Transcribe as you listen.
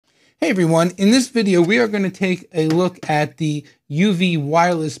Hey everyone, in this video we are going to take a look at the UeeVii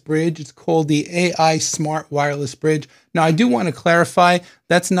Wireless Bridge. It's called the AI Smart Wireless Bridge. Now I do want to clarify,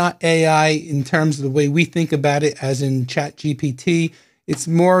 that's not AI in terms of the way we think about it as in ChatGPT. It's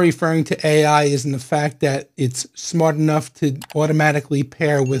more referring to AI as in the fact that it's smart enough to automatically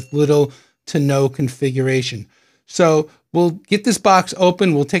pair with little to no configuration. So we'll get this box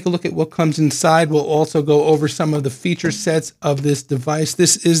open. We'll take a look at what comes inside. We'll also go over some of the feature sets of this device.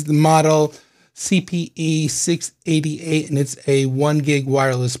 This is the model CPE688, and it's a 1 gig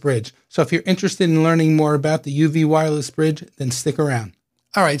wireless bridge. So if you're interested in learning more about the UeeVii Wireless Bridge, then stick around.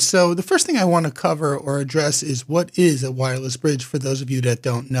 All right, so the first thing I want to cover or address is what is a wireless bridge for those of you that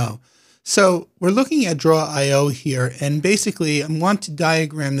don't know. So we're looking at Draw.io here, and basically I want to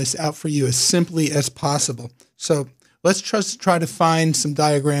diagram this out for you as simply as possible. So let's just try to find some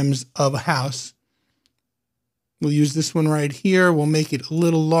diagrams of a house. We'll use this one right here. We'll make it a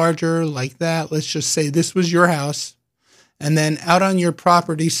little larger like that. Let's just say this was your house. And then out on your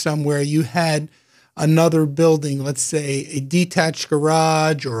property somewhere, you had another building, let's say a detached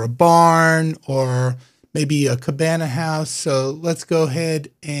garage or a barn or maybe a cabana house. So let's go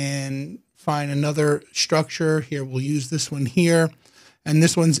ahead and find another structure. Here, we'll use this one here. And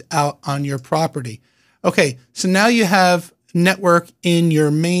this one's out on your property. Okay, so now you have network in your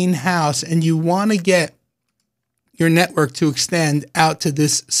main house and you want to get your network to extend out to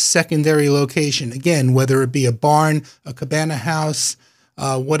this secondary location. Again, whether it be a barn, a cabana house,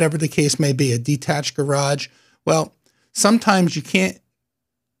 whatever the case may be, a detached garage. Well, sometimes you can't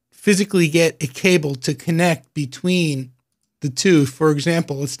physically get a cable to connect between the two. For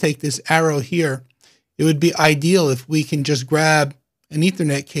example, let's take this arrow here. It would be ideal if we can just grab an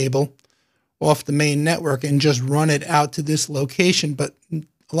Ethernet cable off the main network and just run it out to this location. But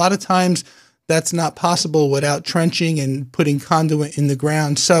a lot of times that's not possible without trenching and putting conduit in the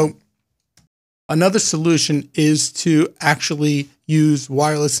ground. So another solution is to actually use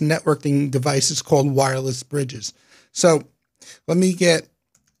wireless networking devices called wireless bridges. So let me get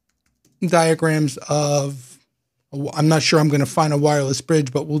diagrams of, I'm not sure I'm going to find a wireless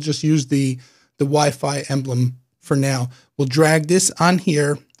bridge, but we'll just use the Wi-Fi emblem for now. We'll drag this on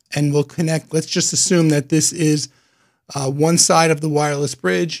here and we'll connect. Let's just assume that this is one side of the wireless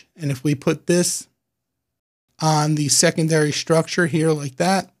bridge. And if we put this on the secondary structure here like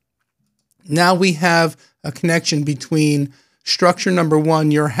that, now we have a connection between structure number one,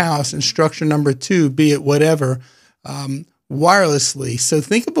 your house, and structure number two, be it whatever, wirelessly. So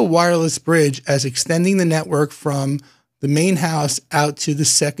think of a wireless bridge as extending the network from the main house out to the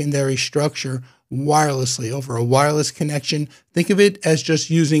secondary structure wirelessly over a wireless connection. Think of it as just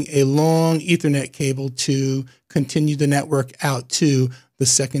using a long Ethernet cable to continue the network out to the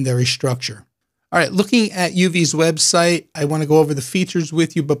secondary structure. All right, looking at UeeVii's website, I want to go over the features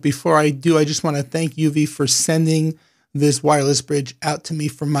with you, but before I do, I just want to thank UeeVii for sending this wireless bridge out to me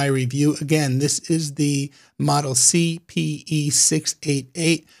for my review. Again, this is the model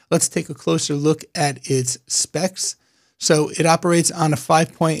CPE688. Let's take a closer look at its specs. So it operates on a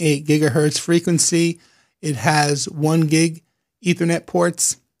 5.8 gigahertz frequency. It has 1 gig Ethernet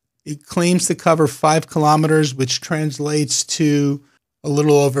ports. It claims to cover 5 kilometers, which translates to a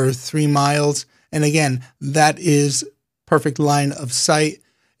little over 3 miles. And again, that is perfect line of sight.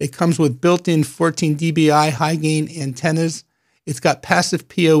 It comes with built-in 14 dBi high gain antennas. It's got passive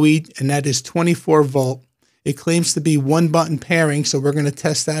PoE, and that is 24 volt. It claims to be 1-button pairing, so we're going to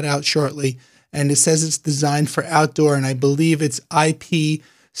test that out shortly. And it says it's designed for outdoor, and I believe it's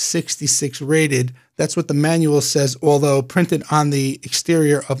IP66 rated. That's what the manual says, although printed on the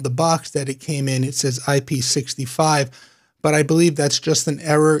exterior of the box that it came in, it says IP65. But I believe that's just an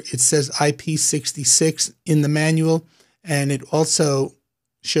error. It says IP66 in the manual, and it also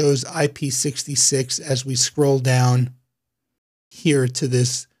shows IP66 as we scroll down here to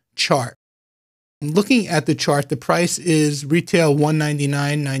this chart. Looking at the chart, the price is retail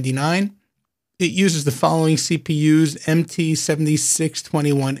 $199.99. It uses the following CPUs,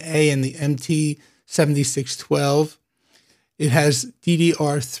 MT7621A and the MT7612. It has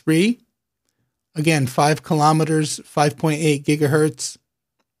DDR3. Again, 5 kilometers, 5.8 gigahertz,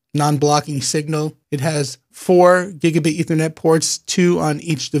 non-blocking signal. It has 4 gigabit Ethernet ports, 2 on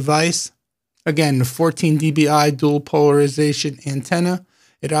each device. Again, the 14 dBi dual polarization antenna.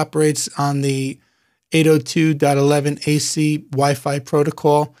 It operates on the 802.11ac Wi-Fi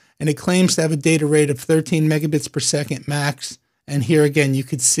protocol, and it claims to have a data rate of 13 megabits per second max. And here again, you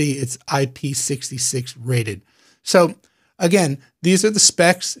could see it's IP66 rated. So again, these are the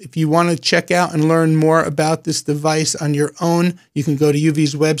specs. If you want to check out and learn more about this device on your own, you can go to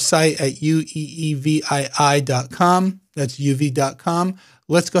UeeVii's website at ueevii.com. That's UeeVii.com.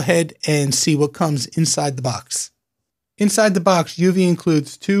 Let's go ahead and see what comes inside the box. Inside the box, UeeVii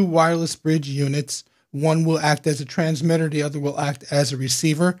includes 2 wireless bridge units. One will act as a transmitter, the other will act as a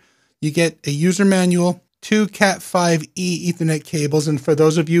receiver. You get a user manual, 2 Cat5e Ethernet cables, and for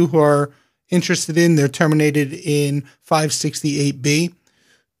those of you who are interested in, they're terminated in 568B,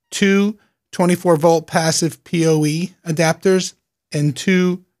 2 24-volt passive PoE adapters, and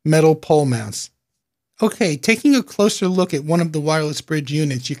 2 metal pole mounts. Okay, taking a closer look at one of the wireless bridge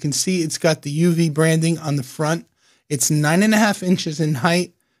units, you can see it's got the UeeVii branding on the front. It's 9.5 inches in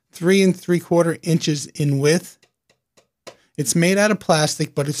height, 3 3/4 inches in width. It's made out of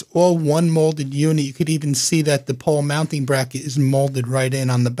plastic, but it's all one molded unit. You could even see that the pole mounting bracket is molded right in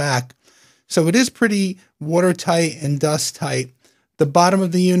on the back. So it is pretty watertight and dust tight. The bottom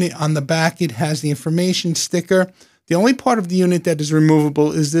of the unit on the back, it has the information sticker. The only part of the unit that is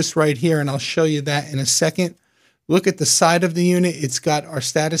removable is this right here, and I'll show you that in a second. Look at the side of the unit. It's got our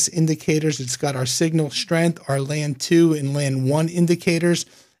status indicators. It's got our signal strength, our LAN 2 and LAN 1 indicators,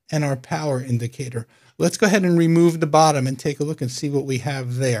 and our power indicator. Let's go ahead and remove the bottom and take a look and see what we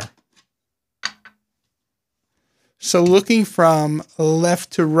have there. So looking from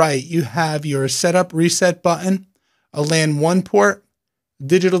left to right, you have your setup reset button, a LAN 1 port,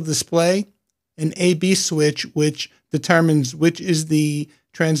 digital display, an A/B switch, which determines which is the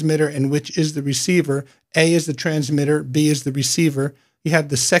transmitter and which is the receiver. A is the transmitter, B is the receiver. You have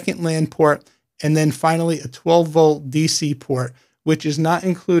the second LAN port, and then finally a 12-volt DC port, which is not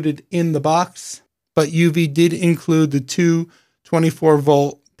included in the box, but UeeVii did include the 2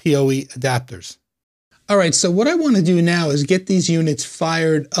 24-volt PoE adapters. All right, so what I want to do now is get these units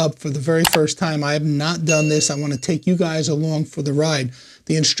fired up for the very first time. I have not done this. I want to take you guys along for the ride.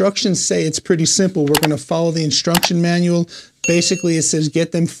 The instructions say it's pretty simple. We're going to follow the instruction manual. Basically, it says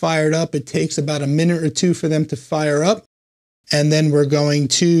get them fired up. It takes about a minute or 2 for them to fire up. And then we're going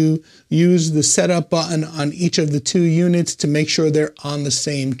to use the setup button on each of the 2 units to make sure they're on the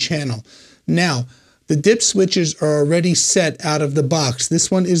same channel. Now, the dip switches are already set out of the box. This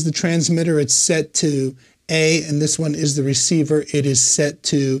one is the transmitter. It's set to A, and this one is the receiver. It is set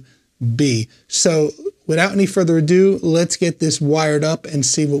to B. So without any further ado, let's get this wired up and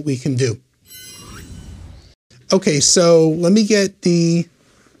see what we can do. Okay, so let me get the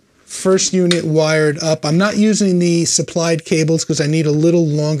first unit wired up. I'm not using the supplied cables because I need a little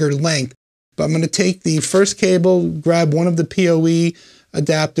longer length, but I'm going to take the first cable, grab one of the PoE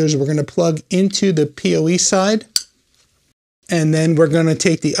adapters. We're going to plug into the PoE side, and then we're going to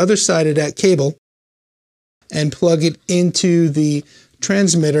take the other side of that cable and plug it into the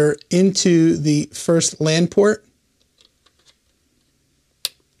transmitter into the first LAN port,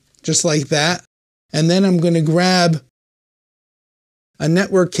 just like that. And then I'm going to grab a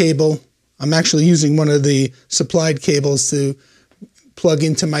network cable. I'm actually using one of the supplied cables to plug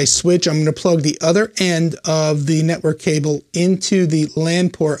into my switch. I'm going to plug the other end of the network cable into the LAN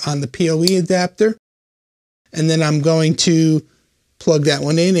port on the PoE adapter. And then I'm going to plug that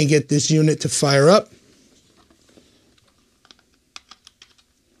one in and get this unit to fire up.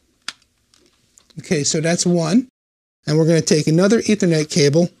 Okay, so that's one. And we're going to take another Ethernet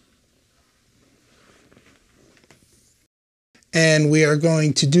cable, and we are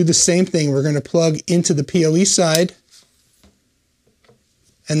going to do the same thing. We're going to plug into the PoE side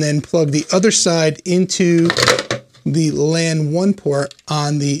and then plug the other side into the LAN 1 port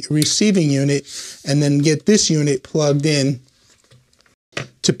on the receiving unit, and then get this unit plugged in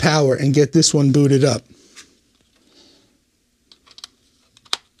to power and get this one booted up.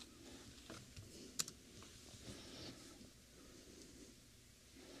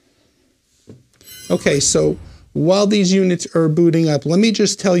 Okay, so while these units are booting up, let me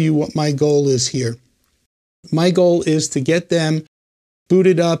just tell you what my goal is here. My goal is to get them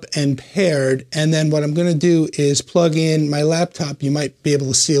booted up and paired, and then what I'm going to do is plug in my laptop. You might be able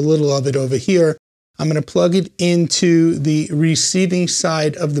to see a little of it over here. I'm going to plug it into the receiving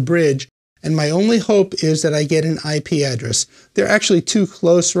side of the bridge, and my only hope is that I get an IP address. They're actually too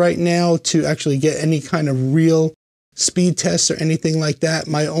close right now to actually get any kind of real speed tests or anything like that.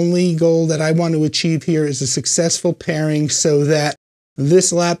 My only goal that I want to achieve here is a successful pairing so that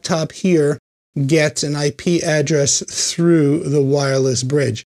this laptop here gets an IP address through the wireless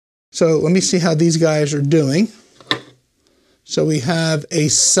bridge. So let me see how these guys are doing. So we have a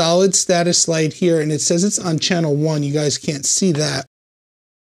solid status light here, and it says it's on channel 1. You guys can't see that.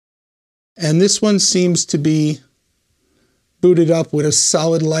 And this one seems to be booted up with a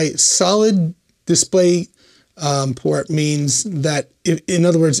solid light. Solid display port means that, in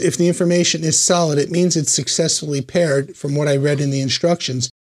other words, if the information is solid, it means it's successfully paired from what I read in the instructions.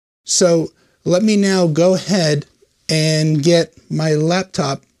 So let me now go ahead and get my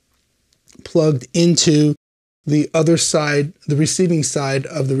laptop plugged into the other side, the receiving side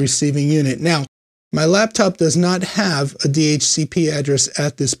of the receiving unit. Now, my laptop does not have a DHCP address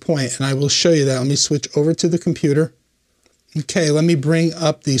at this point, and I will show you that. Let me switch over to the computer. Okay, let me bring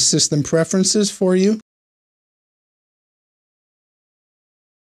up the system preferences for you.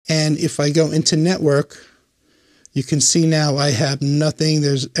 And if I go into network, you can see now I have nothing.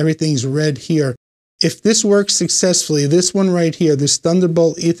 Everything's red here. If this works successfully, this one right here, this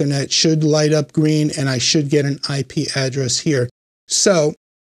Thunderbolt Ethernet should light up green, and I should get an IP address here. So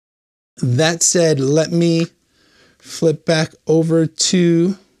that said, let me flip back over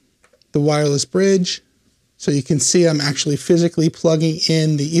to the wireless bridge. So you can see I'm actually physically plugging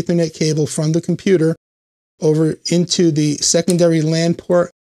in the Ethernet cable from the computer over into the secondary LAN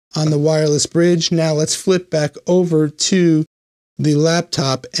port on the wireless bridge. Now let's flip back over to the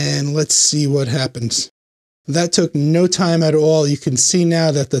laptop and let's see what happens. That took no time at all. You can see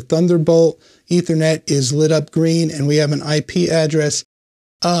now that the Thunderbolt Ethernet is lit up green, and we have an IP address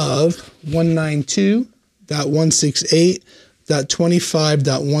of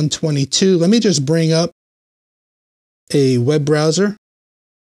 192.168.25.122. Let me just bring up a web browser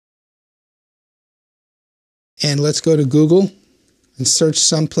and let's go to Google and search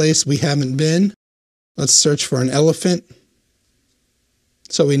someplace we haven't been. Let's search for an elephant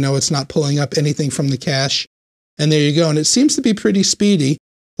so we know it's not pulling up anything from the cache. And there you go. And it seems to be pretty speedy.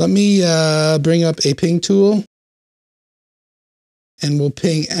 Let me bring up a ping tool and we'll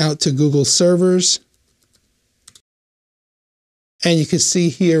ping out to Google servers. And you can see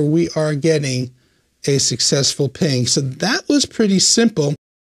here we are getting a successful ping. So that was pretty simple.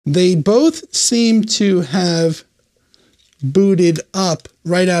 They both seem to have booted up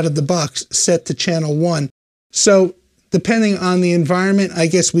right out of the box, set to channel 1. So depending on the environment, I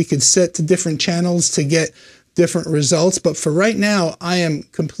guess we could set to different channels to get different results. But for right now, I am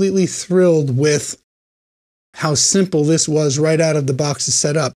completely thrilled with how simple this was right out of the box to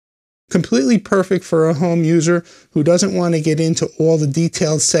set up. Completely perfect for a home user who doesn't want to get into all the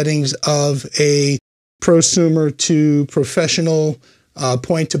detailed settings of a prosumer to professional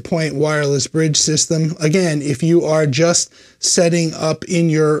point-to-point wireless bridge system. Again, if you are just setting up in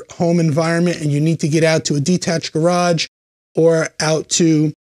your home environment and you need to get out to a detached garage or out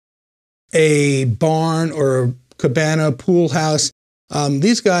to a barn or a cabana pool house,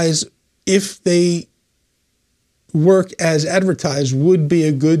 these guys, if they work as advertised, would be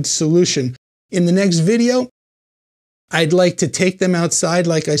a good solution. In the next video, I'd like to take them outside,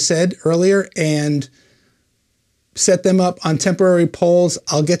 like I said earlier, and set them up on temporary poles.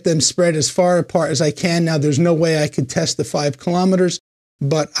 I'll get them spread as far apart as I can. Now, there's no way I could test the 5 kilometers,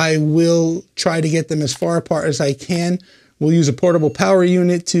 but I will try to get them as far apart as I can. We'll use a portable power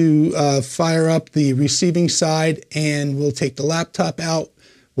unit to fire up the receiving side, and we'll take the laptop out.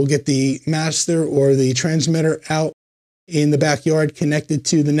 We'll get the master or the transmitter out in the backyard connected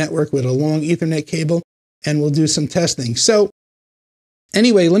to the network with a long Ethernet cable, and we'll do some testing. So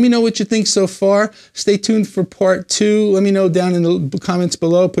anyway, let me know what you think so far. Stay tuned for part 2. Let me know down in the comments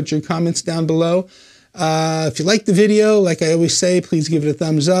below. Put your comments down below. If you like the video, like I always say, please give it a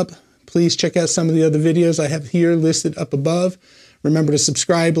thumbs up. Please check out some of the other videos I have here listed up above. Remember to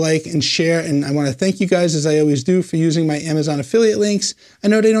subscribe, like, and share. And I want to thank you guys, as I always do, for using my Amazon affiliate links. I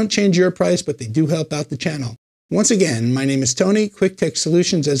know they don't change your price, but they do help out the channel. Once again, my name is Tony, Quick Tech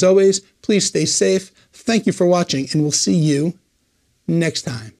Solutions. As always, please stay safe. Thank you for watching, and we'll see you next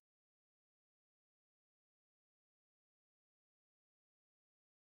time.